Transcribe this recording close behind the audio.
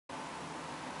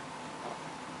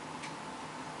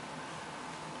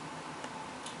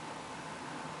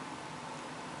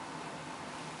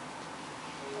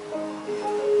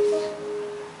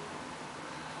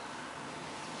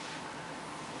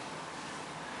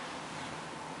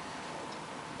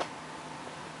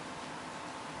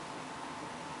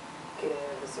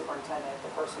superintendent,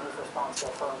 the person who's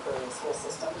responsible for improving the school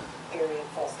system, period,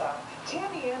 full stop.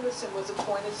 Tammy Anderson was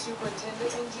appointed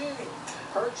superintendent in June.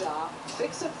 Her job,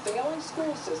 fix a failing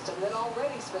school system that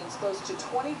already spends close to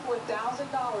 $24,000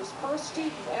 per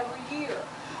student every year,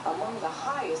 among the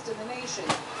highest in the nation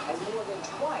and more than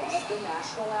twice the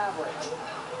national average.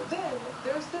 Then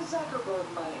there's the Zuckerberg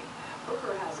money.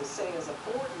 Booker has a say as a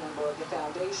board member of the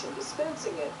foundation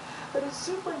dispensing it, but it's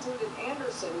Superintendent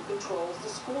Anderson who controls the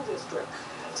school district.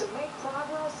 To make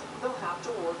progress, they'll have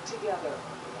to work together.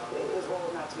 His role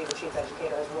is not to be the chief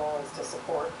educator. His role is to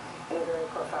support in a very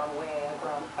profound way a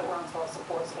groundswell of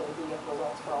support so that we can get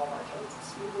results for all of our kids.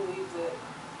 Do you believe that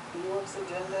New York's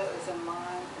agenda is in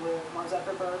line with Mark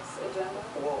Zuckerberg's agenda?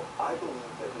 Well, I believe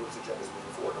that New York's agenda is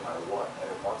moving forward no matter what. And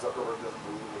if Mark Zuckerberg doesn't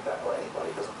believe that, or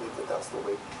anybody doesn't believe that that's the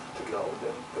way to go,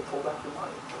 then pull back your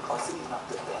money. Our city's not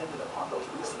dependent upon those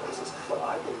resources, but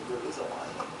I believe there is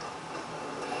alignment.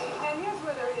 And here's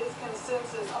where there is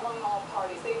consensus among all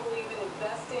parties. They believe in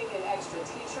investing in extra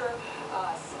teacher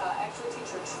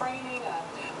training,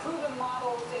 proven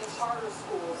models in charter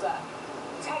schools,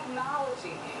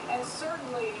 technology, and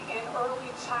certainly in early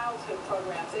childhood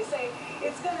programs. They say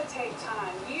it's going to take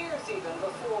time, years even,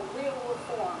 before real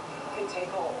reform can take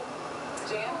hold.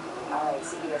 Jan? All right,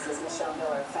 CBS's Michelle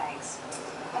Miller, thanks.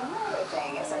 Another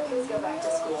thing, as our kids go back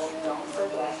to school, don't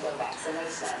forget their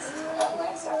vaccinations. Up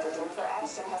next, Dr. Jennifer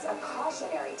Ashton has a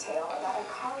cautionary tale about a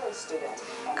college student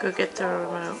and go get the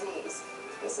remote. Disease.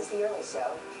 This is The Early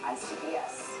Show on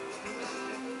CBS.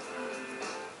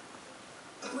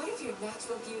 What if your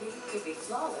natural beauty could be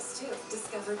flawless, too?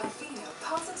 Discover Aveeno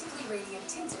Positively Radiant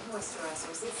Tinted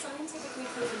Moisturizers with scientifically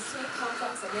proven sweat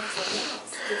complex and natural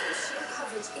minerals. Give you sheer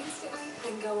coverage instantly,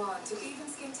 then go on to even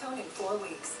skin tone in 4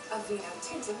 weeks. Aveeno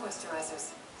Tinted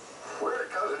Moisturizers. We're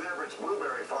at Cousin Everett's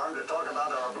Blueberry Farm to talk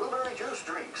about our blueberry juice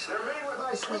drinks. They're made with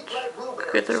nice sweet red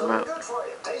blueberries, so they're good for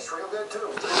you. Tastes real good,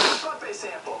 too. What they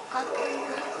sample?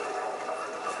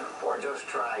 Or just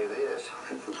try this.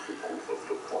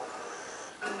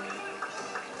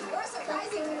 We're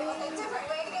surprising people with a different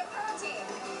way to get protein.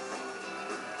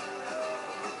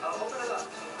 I'll open it up.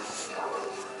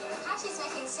 Hashi's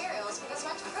making cereals with as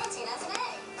much protein as an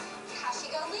egg.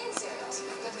 Hashi Go Lean cereals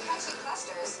with crunchy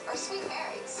clusters or sweet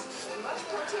berries. Much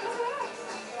protein as an egg.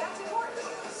 That's important.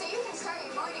 So you can start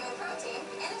your morning with protein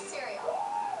in a cereal.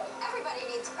 Everybody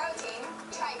needs protein.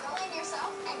 Try Go Lean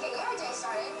yourself and get your day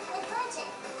started with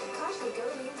protein. Hashi Go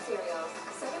Lean cereals.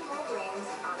 7 whole grains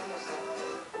on a mission.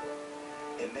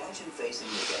 Imagine facing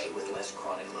the day with less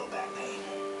chronic low back pain.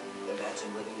 Imagine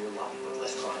living your life with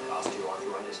less chronic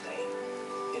osteoarthritis pain.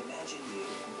 Imagine you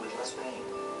with less pain.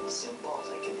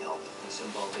 Cymbalta can help.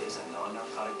 Cymbalta is a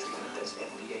non-narcotic treatment that's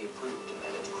FDA approved to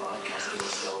manage chronic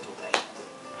musculoskeletal pain.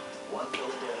 1 pill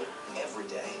a day, every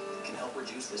day, can help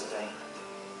reduce this pain.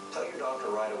 Tell your doctor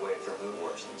right away if your mood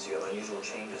worsens, you have unusual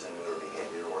changes in mood or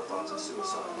behavior, or thoughts of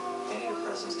suicide.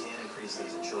 Antidepressants can increase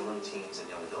these in children, teens,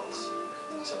 and young adults.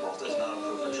 Cymbalta is not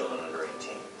approved for children under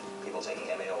 18. People taking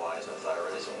MAOIs or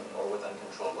thyroidazine or with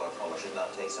uncontrolled glaucoma should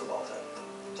not take Cymbalta.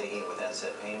 Taking it with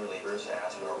NSAID pain relievers,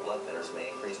 aspirin, or blood thinners may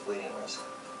increase bleeding risk.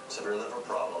 Severe liver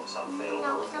problems, some fatal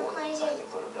or reported, signs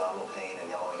include abdominal pain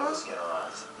and yellowing of the skin or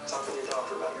eyes. Talk with your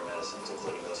doctor about your medicines,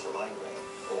 including those for migraine,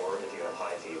 or if you have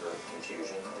high fever,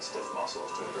 confusion, and stiff muscles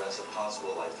to address a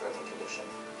possible life-threatening condition.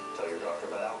 Tell your doctor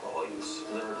about alcohol use,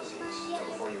 liver disease, and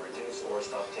before you reduce or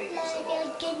stop taking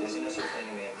Cymbalta. Dizziness or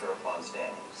fainting may occur upon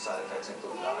standing. Side effects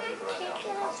include nausea, running out,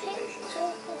 and constipations.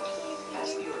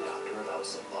 Ask your doctor about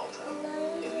Cymbalta.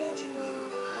 Imagine you.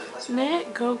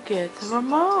 Nick, go get the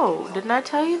remote. Didn't I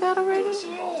tell you that already?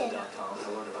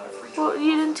 Well,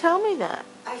 you didn't tell me that.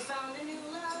 I found a new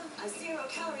love, a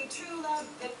 0-calorie true love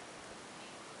that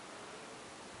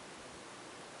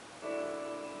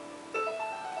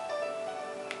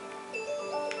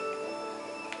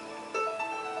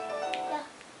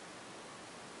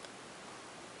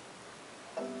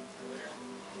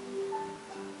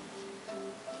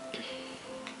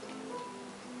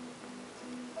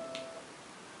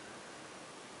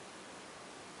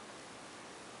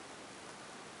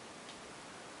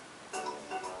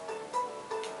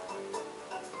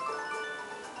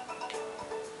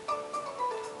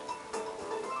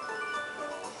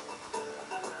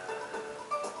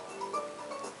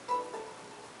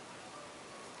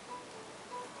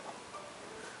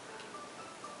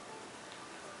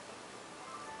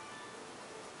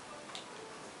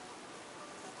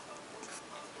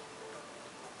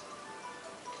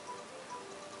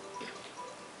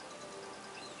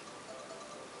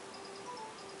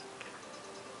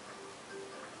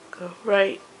Go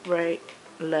right, right,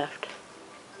 left.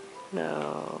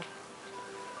 No.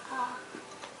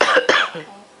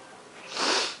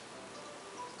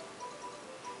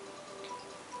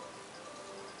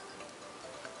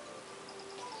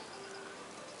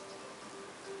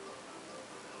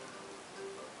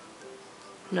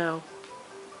 No.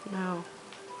 No.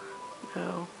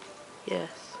 No. Yes.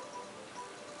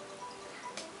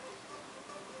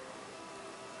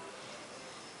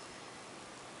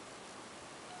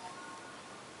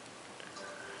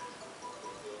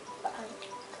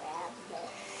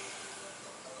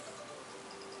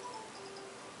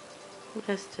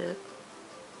 Missed it.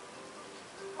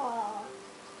 Oh,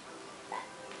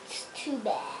 that's too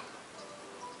bad.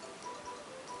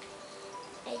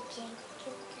 I can't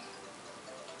get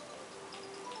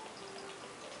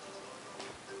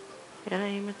that. And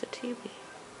aim at the TV.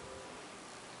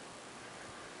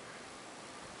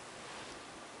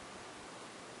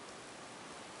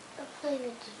 I'll play with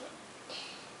you.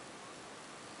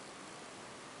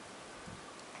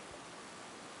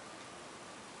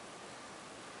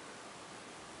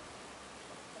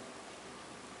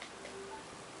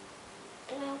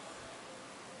 No.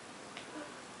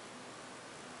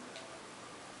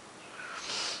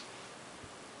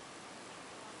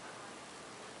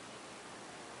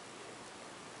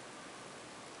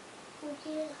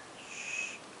 Yeah.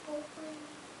 Open.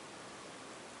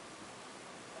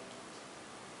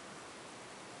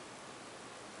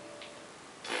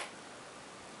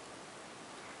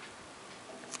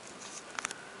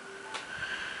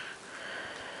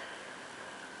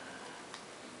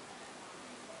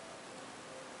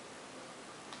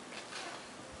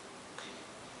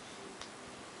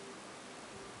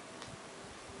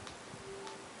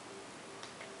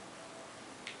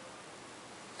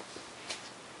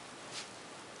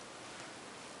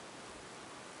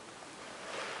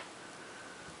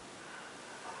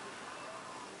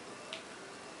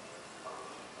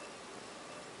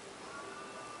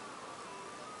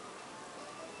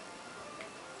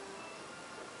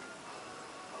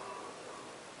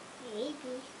 Maybe.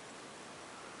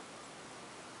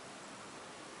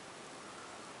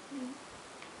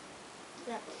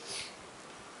 That's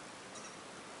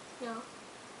no.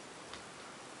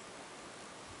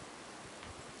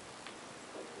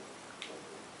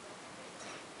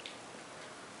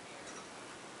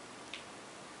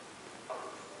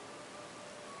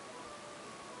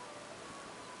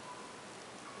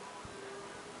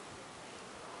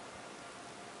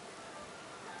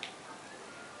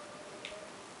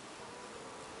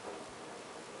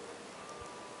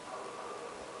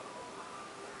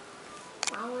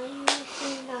 Mama, you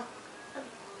see now.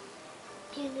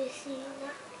 You see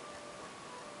now.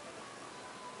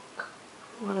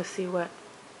 Want to see what?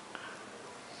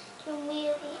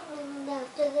 Immediately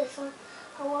after this one,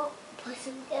 I won't put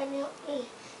some down me.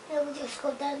 It will just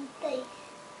go down there.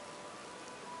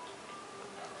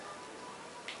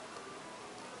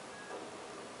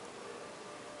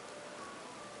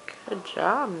 Good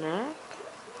job, Nick.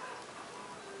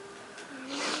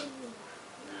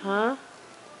 Huh?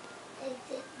 Is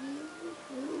it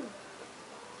you?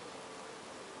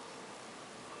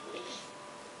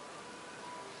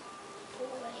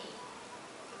 Boy.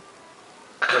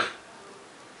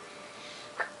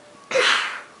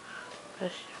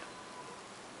 Bless you.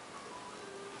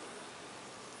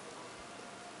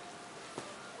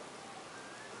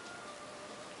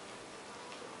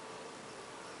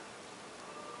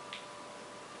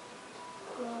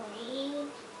 Green.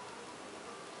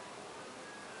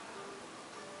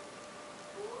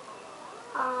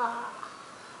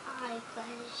 I got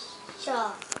a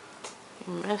shot.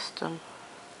 You missed him.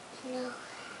 No.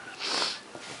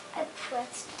 I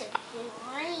pressed the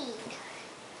green.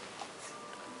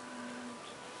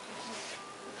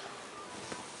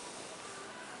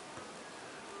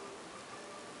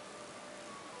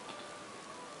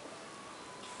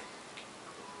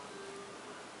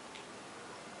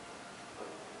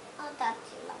 Oh,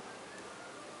 that's yellow.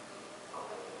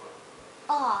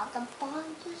 Oh, the ball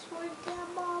just went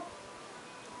down, Bob.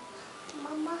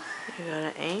 Mama. You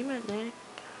gotta aim it, Nick.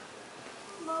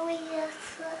 Mommy, yes,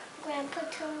 Grandpa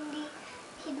told me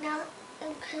he knocked,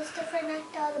 and Christopher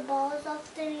knocked all the balls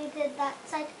off, then he did that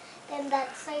side, then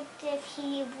that side, if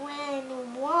he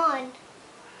win, won.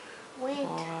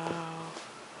 Wow.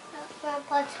 That's what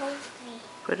Grandpa told me.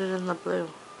 Put it in the blue.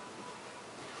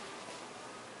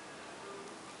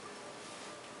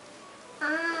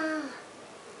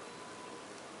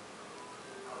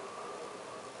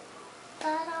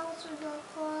 That also knock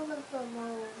all of them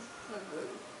over.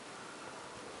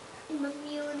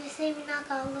 Mommy, you want to say we knock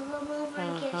all of them over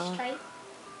and get a stripe?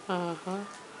 Uh-huh.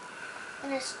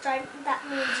 And a stripe, that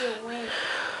means you win.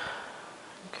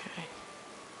 Okay.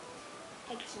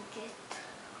 I keep it.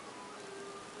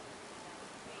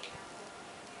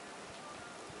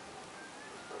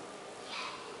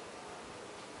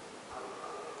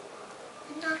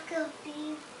 I'm not gonna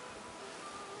be.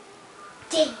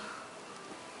 Dang.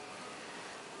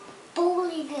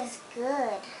 is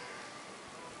good.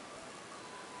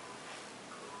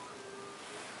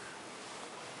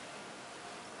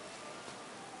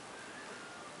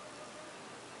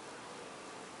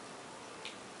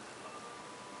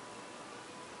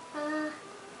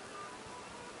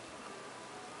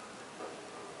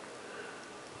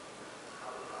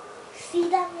 See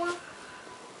that one?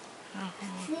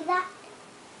 See that?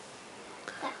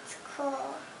 That's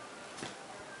cool.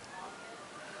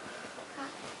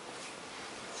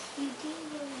 You did.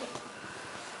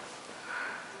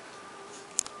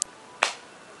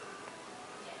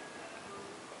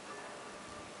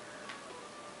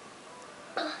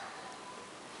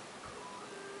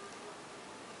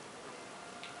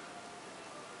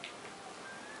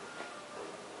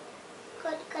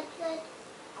 Good.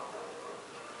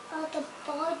 Oh, the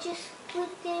ball just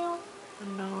went down.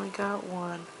 No, I got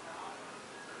one.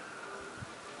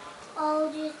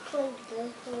 I'll just play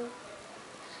this one.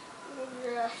 The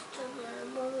rest of them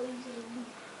amazing.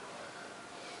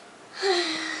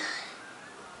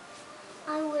 I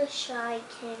wish I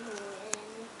could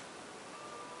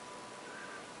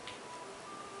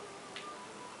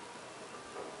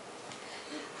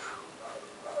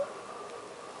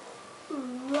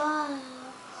win. Wow.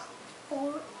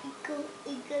 4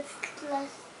 equals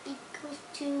plus equals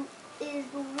 2 is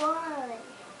 1.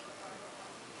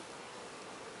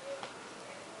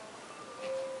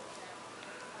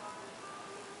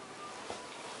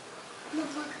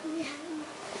 Mama, can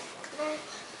I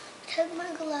take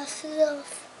my glasses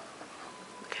off?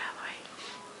 Okay, wait.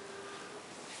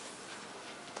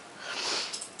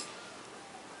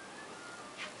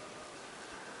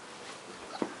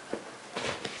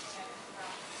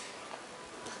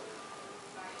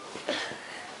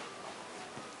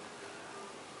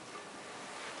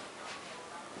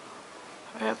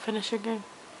 Hurry up, finish your game.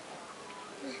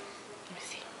 Let me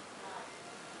see.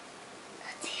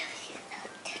 Let's see if you can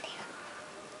do it.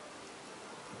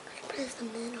 Press the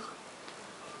middle.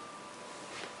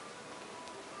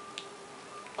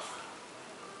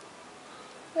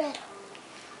 Red.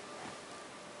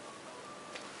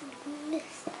 Miss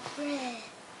red.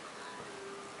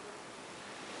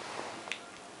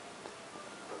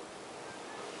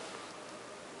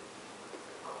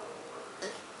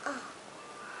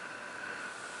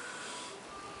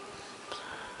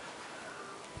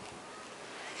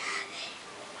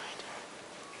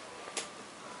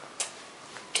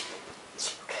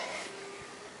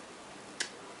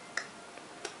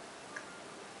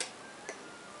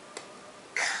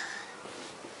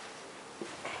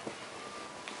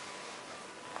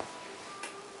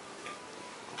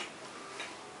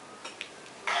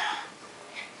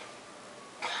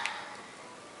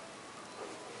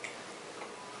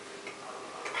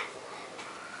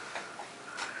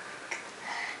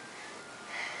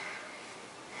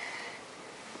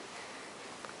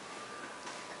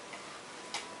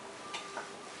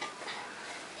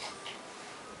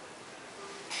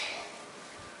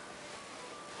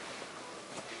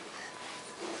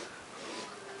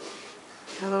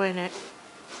 Out of the way, Nick.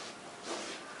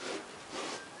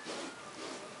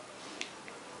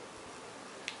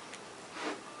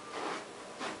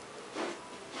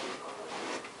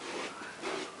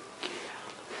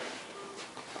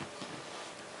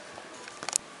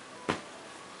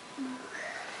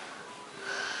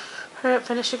 Hurry up,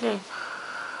 finish your game.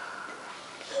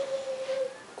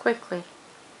 Quickly.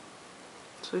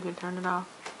 So we can turn it off.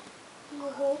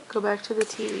 Go back to the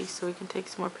TV so we can take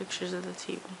some more pictures of the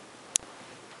TV.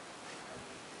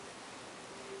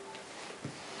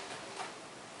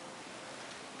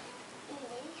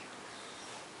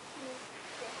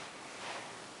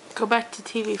 Go back to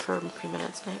TV for a few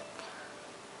minutes, Nick.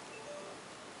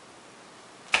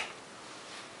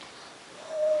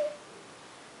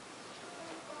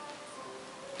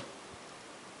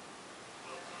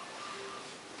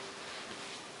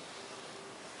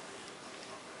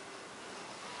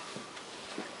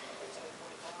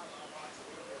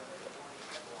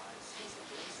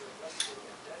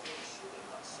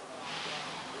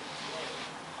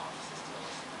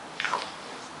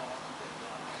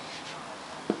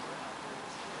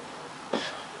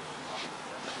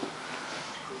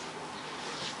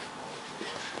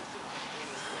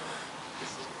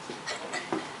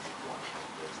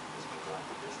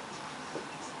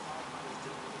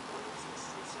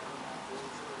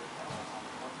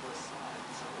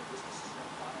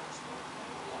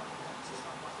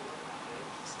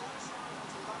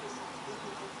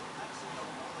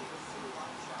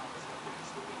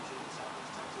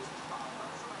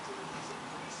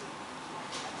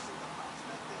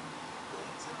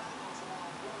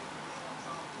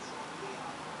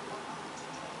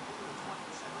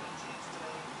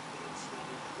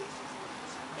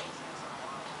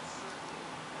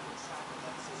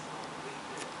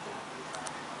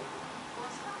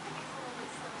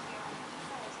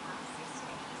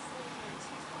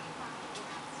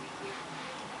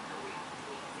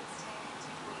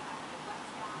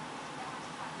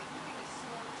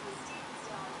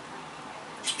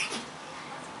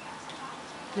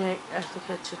 Nick, at the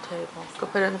kitchen table. Go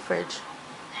put it in the fridge.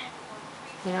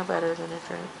 You know better than to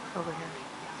drink over here.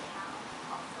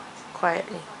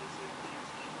 Quietly.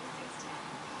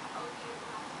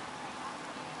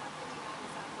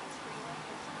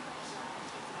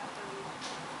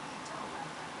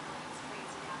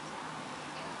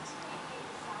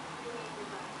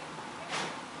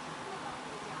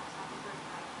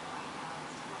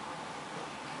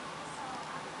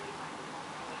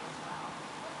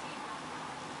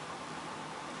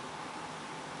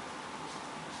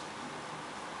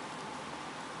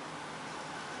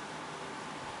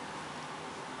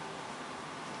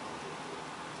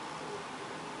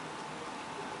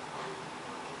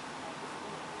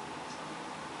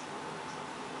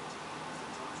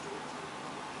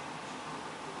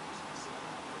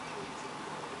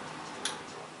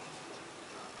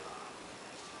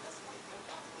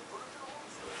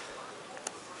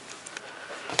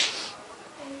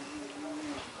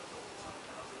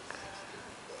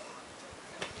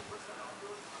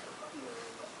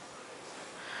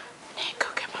 Nick, go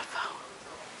get my phone.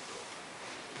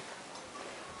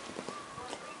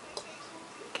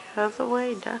 Get out of the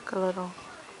way, duck a little.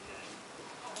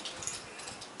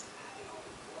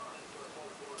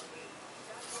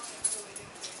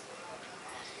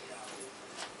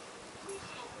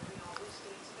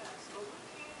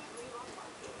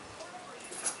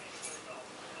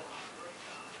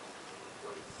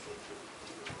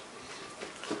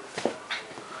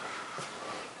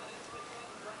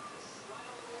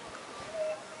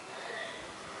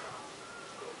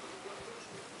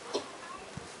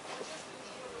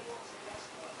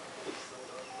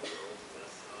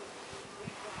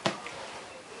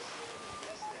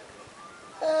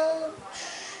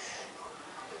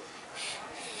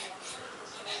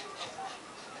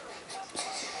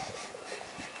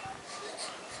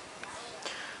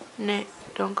 Nick,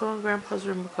 don't go in Grandpa's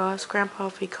room. Go ask Grandpa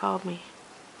if he called me.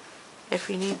 If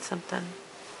you need something.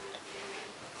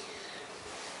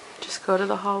 Just go to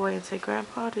the hallway and say,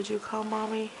 Grandpa, did you call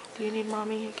Mommy? Do you need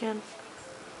Mommy again?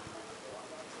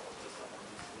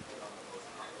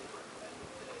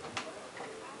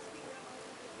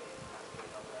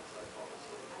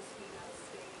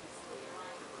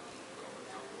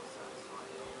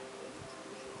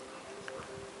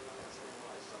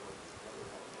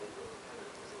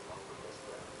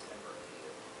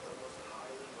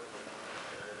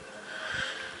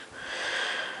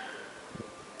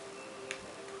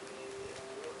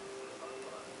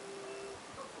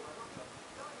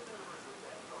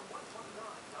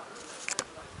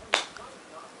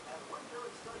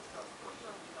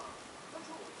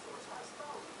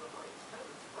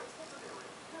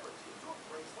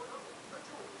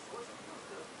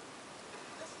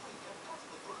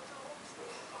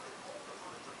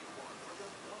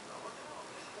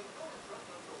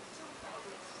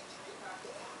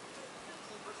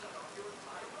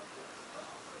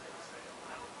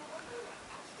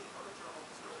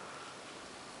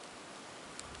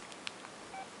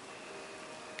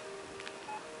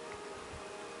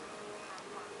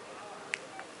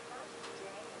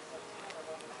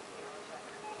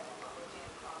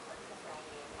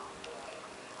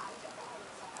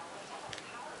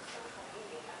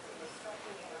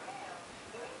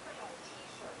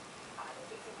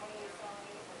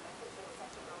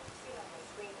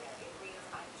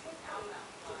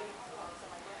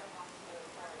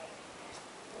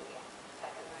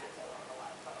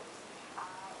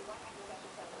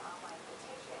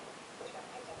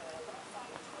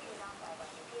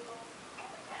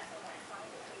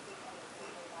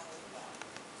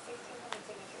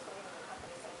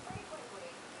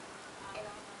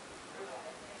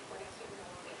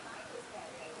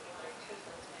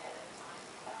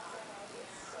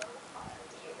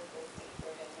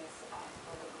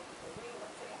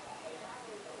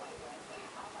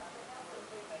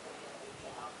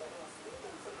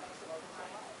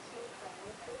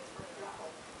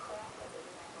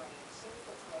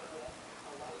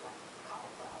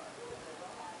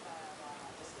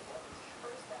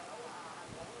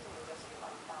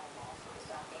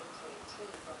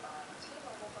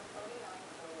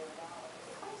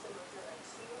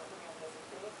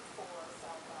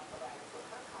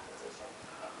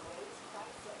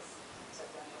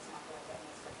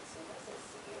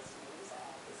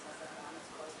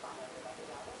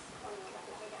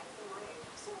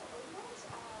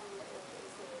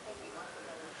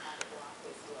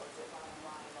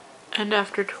 And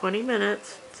after 20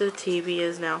 minutes, the TV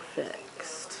is now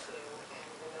fixed.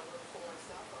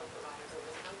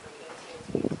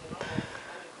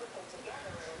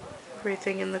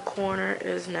 Everything in the corner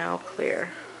is now clear.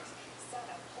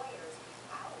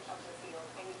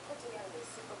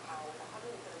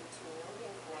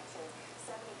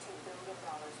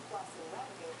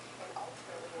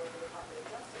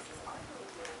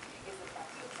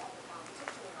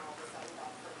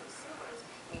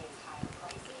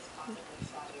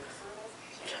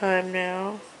 time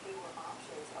now.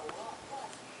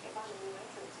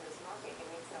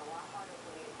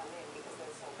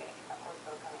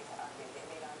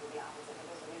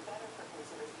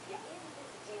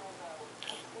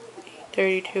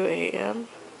 .32 a.m.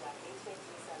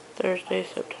 Thursday,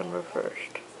 September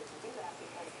 1st.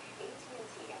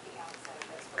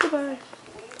 Goodbye.